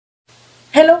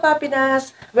Hello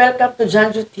Pinas! Welcome to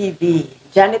JANJU TV.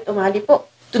 Janet Umali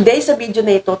po. Today sa video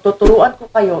na ito, tuturuan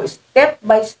ko kayo step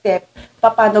by step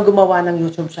paano gumawa ng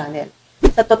YouTube channel.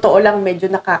 Sa totoo lang, medyo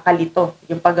nakakalito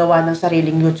yung paggawa ng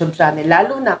sariling YouTube channel,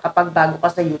 lalo na kapag bago ka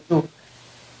sa YouTube.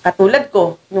 Katulad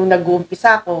ko, nung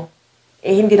nag-uumpisa ako,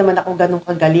 hindi naman ako ganun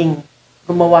kagaling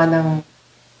gumawa ng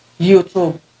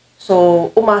YouTube.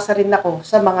 So, umasa rin ako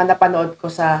sa mga napanood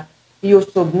ko sa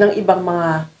YouTube ng ibang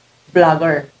mga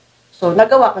vlogger. So,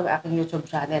 nagawa ko ang aking YouTube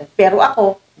channel. Pero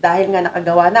ako, dahil nga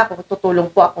nakagawa na ako,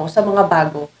 tutulong po ako sa mga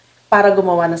bago para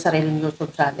gumawa ng sariling YouTube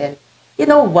channel. You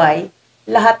know why?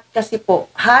 Lahat kasi po,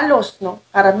 halos, no,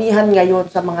 karamihan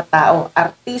ngayon sa mga tao,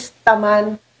 artista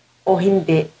man o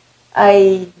hindi,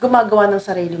 ay gumagawa ng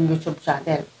sariling YouTube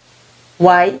channel.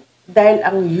 Why? Dahil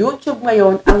ang YouTube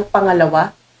ngayon ang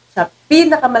pangalawa sa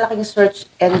pinakamalaking search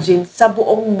engine sa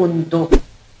buong mundo.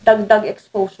 Dagdag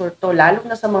exposure to, lalo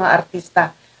na sa mga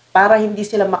artista, para hindi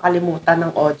sila makalimutan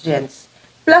ng audience.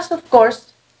 Plus, of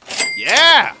course,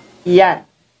 yan.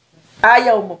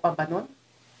 Ayaw mo pa ba nun?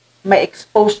 May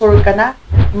exposure ka na,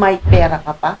 may pera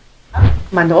ka pa.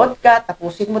 Manood ka,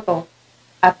 tapusin mo to,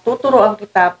 at tuturuan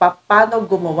kita paano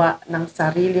gumawa ng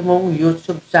sarili mong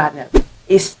YouTube channel.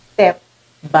 Step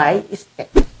by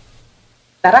step.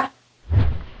 Tara!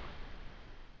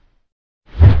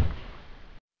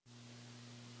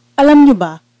 Alam nyo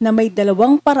ba na may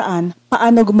dalawang paraan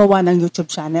paano gumawa ng YouTube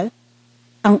channel?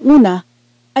 Ang una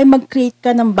ay mag-create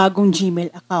ka ng bagong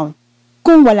Gmail account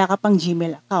kung wala ka pang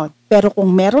Gmail account. Pero kung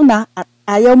meron na at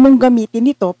ayaw mong gamitin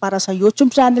ito para sa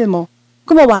YouTube channel mo,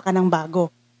 gumawa ka ng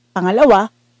bago. Pangalawa,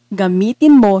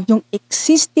 gamitin mo yung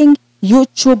existing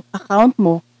YouTube account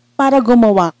mo para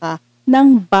gumawa ka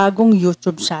ng bagong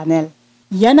YouTube channel.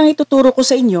 Yan ang ituturo ko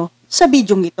sa inyo sa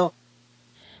bidyong ito.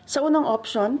 Sa unang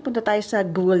option, punta tayo sa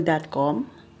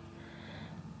google.com.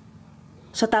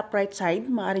 Sa top right side,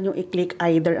 maaari nyo i-click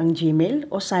either ang Gmail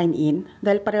o sign in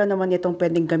dahil pareho naman itong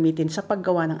pwedeng gamitin sa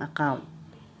paggawa ng account.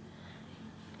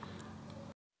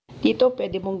 Dito,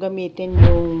 pwede mong gamitin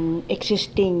yung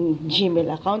existing Gmail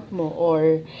account mo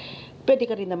or pwede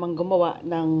ka rin namang gumawa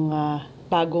ng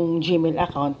bagong Gmail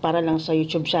account para lang sa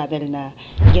YouTube channel na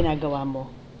ginagawa mo.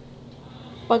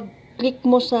 Pag-click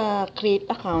mo sa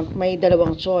create account, may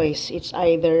dalawang choice. It's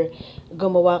either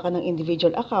gumawa ka ng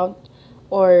individual account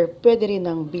or pwede rin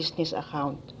ng business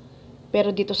account.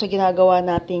 Pero dito sa ginagawa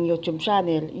nating YouTube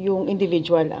channel, yung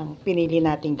individual ang pinili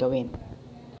nating gawin.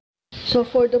 So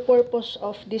for the purpose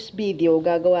of this video,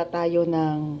 gagawa tayo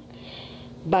ng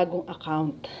bagong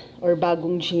account or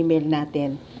bagong Gmail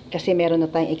natin. Kasi meron na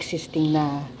tayong existing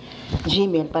na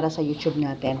Gmail para sa YouTube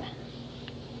natin.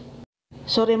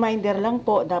 So reminder lang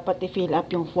po, dapat i-fill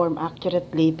up yung form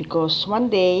accurately because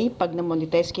one day, pag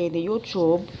na-monetize kayo ni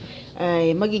YouTube,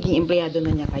 ay magiging empleyado na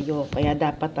niya kayo. Kaya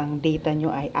dapat ang data nyo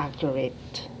ay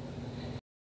accurate.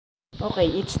 Okay,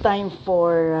 it's time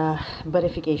for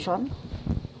verification.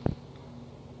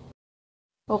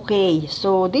 Okay,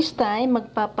 so this time,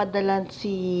 magpapadala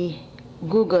si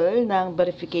Google ng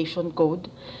verification code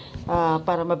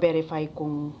para ma-verify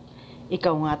kung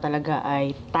ikaw nga talaga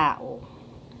ay tao.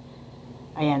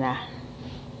 Ayan na.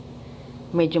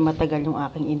 Medyo matagal yung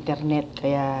aking internet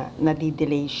kaya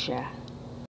nadidelay siya.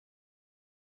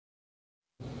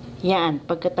 Yan.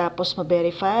 Pagkatapos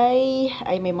ma-verify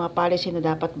ay may mga policy na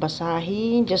dapat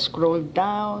basahin. Just scroll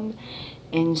down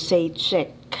and say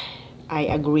check. I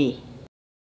agree.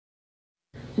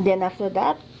 Then after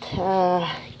that,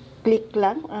 click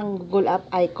lang ang Google App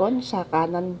icon sa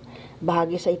kanan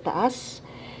bahagi sa itaas.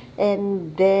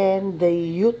 And then the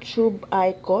YouTube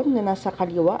icon na nasa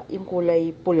kaliwa, yung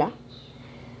kulay pula,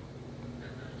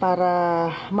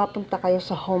 para mapunta kayo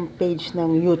sa homepage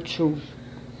ng YouTube.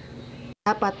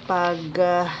 Dapat pag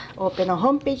open ang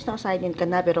homepage, naka-sign in ka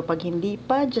na, pero pag hindi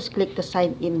pa, just click the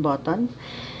sign in button.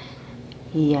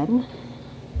 Yan.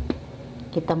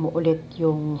 Kita mo ulit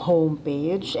yung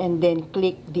homepage and then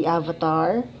click the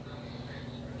avatar.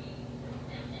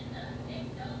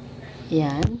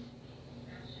 Yan.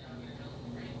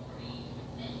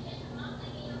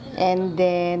 And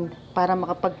then, para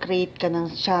makapag-create ka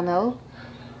ng channel,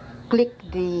 click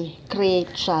the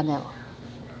create channel.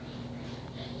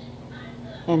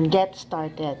 And get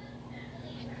started.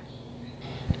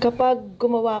 Kapag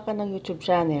gumawa ka ng YouTube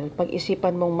channel,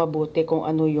 pag-isipan mong mabuti kung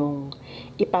ano yung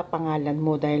ipapangalan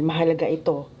mo dahil mahalaga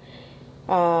ito.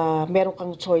 Meron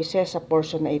kang choices sa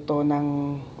portion na ito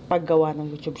ng paggawa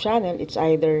ng YouTube channel. It's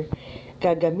either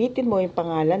gagamitin mo yung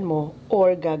pangalan mo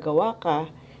or gagawa ka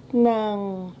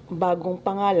ng bagong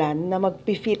pangalan na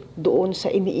magpi-fit doon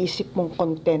sa iniisip mong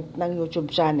content ng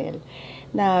YouTube channel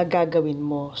na gagawin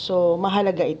mo. So,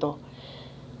 mahalaga ito.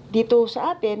 Dito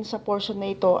sa atin, sa portion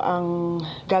na ito, ang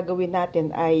gagawin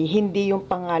natin ay hindi yung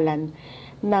pangalan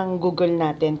ng Google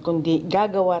natin, kundi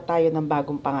gagawa tayo ng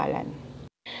bagong pangalan.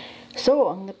 So,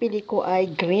 ang napili ko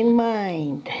ay Green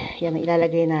Mind. Yan ang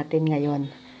ilalagay natin ngayon.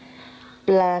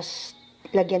 Plus,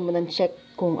 lagyan mo ng check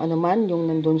kung ano man yung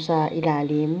nandun sa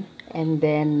ilalim. And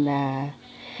then,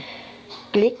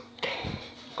 click,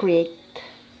 create.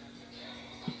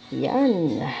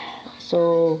 Yan.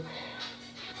 So,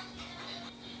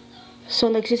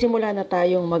 nagsisimula na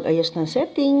tayong mag-ayos ng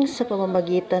settings sa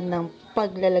pamamagitan ng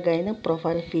paglalagay ng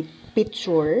profile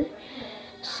picture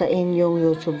sa inyong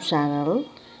YouTube channel.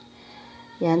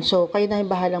 Yan. So, kayo na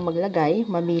yung bahalang maglagay.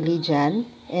 Mamili dyan.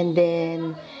 And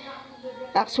then,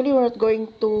 actually, we're not going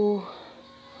to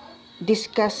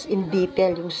discuss in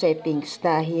detail yung settings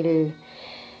dahil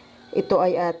ito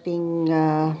ay ating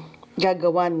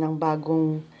gagawan ng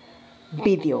bagong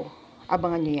video.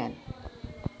 Abangan nyo yan.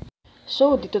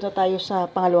 So, dito na tayo sa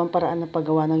pangalawang paraan ng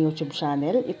paggawa ng YouTube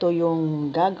channel. Ito yung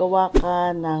gagawa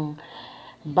ka ng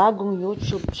bagong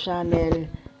YouTube channel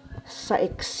sa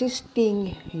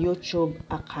existing YouTube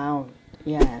account.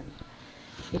 Yan.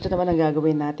 Ito naman ang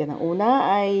gagawin natin. Ang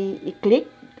una ay i-click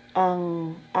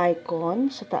ang icon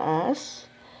sa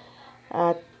taas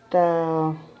at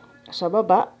sa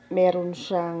baba, meron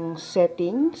siyang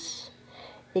settings.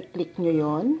 I-click nyo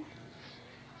yon.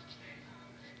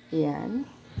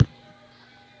 Yan.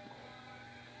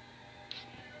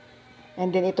 And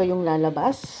then, ito yung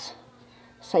lalabas.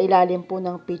 Sa ilalim po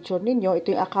ng picture ninyo,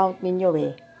 ito yung account ninyo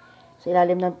eh. Sa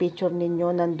ilalim ng picture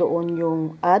ninyo, nandoon yung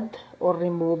add or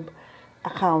remove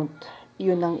account.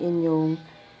 Yun ang inyong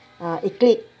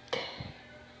i-click.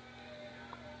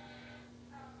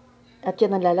 At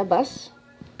yan ang lalabas.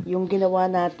 Yung ginawa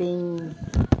nating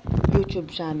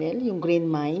YouTube channel, yung Green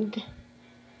Mind.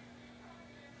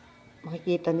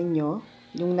 Makikita ninyo.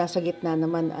 Yung nasa gitna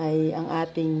naman ay ang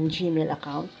ating Gmail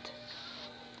account.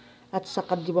 At sa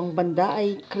kadiwang banda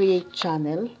ay create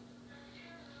channel.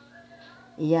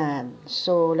 Yan.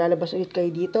 So, lalabas ulit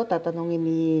kayo dito. Tatanungin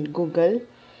ni Google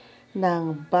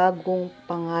ng bagong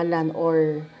pangalan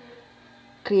or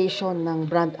creation ng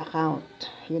brand account.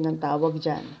 Yun ang tawag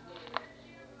dyan.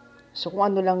 So,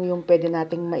 kung ano lang yung pwede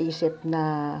nating maisip na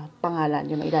pangalan,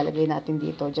 yun ang ilalagay natin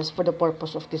dito just for the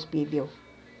purpose of this video.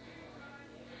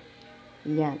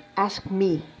 Yan. Ask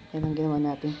me. Yan ang ginawa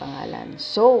nating pangalan.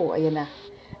 So, ayan na.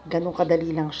 Ganun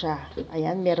kadali lang siya.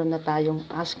 Ayan, meron na tayong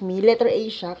Ask Me. Letter A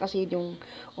siya kasi yung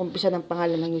umpisa ng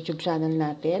pangalan ng YouTube channel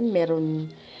natin. Meron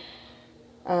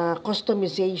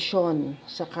customization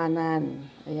sa kanan.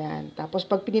 Ayan. Tapos,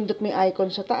 pag pinindot mo yung icon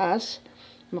sa taas,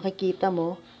 makikita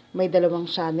mo, may dalawang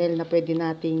channel na pwede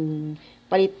nating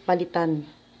palit-palitan.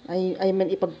 I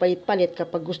mean, ipagpalit-palit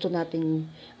kapag gusto nating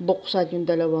buksan yung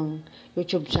dalawang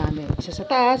YouTube channel. Isa sa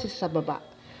taas, isa sa baba.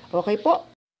 Okay po?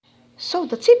 So,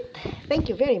 that's it. Thank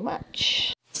you very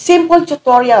much. Simple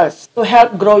tutorials to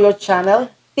help grow your channel,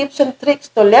 tips and tricks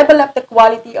to level up the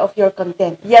quality of your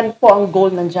content. Yan po ang goal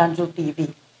ng JANJU TV.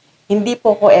 Hindi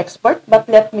po ko expert, but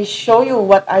let me show you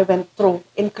what I went through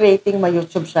in creating my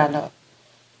YouTube channel.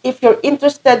 If you're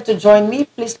interested to join me,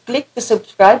 please click the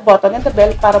subscribe button and the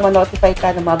bell para ma-notify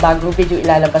ka ng mga bagong video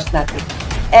ilalabas natin.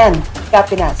 And,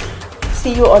 Pinas,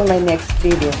 see you on my next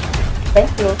video. Thank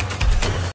you.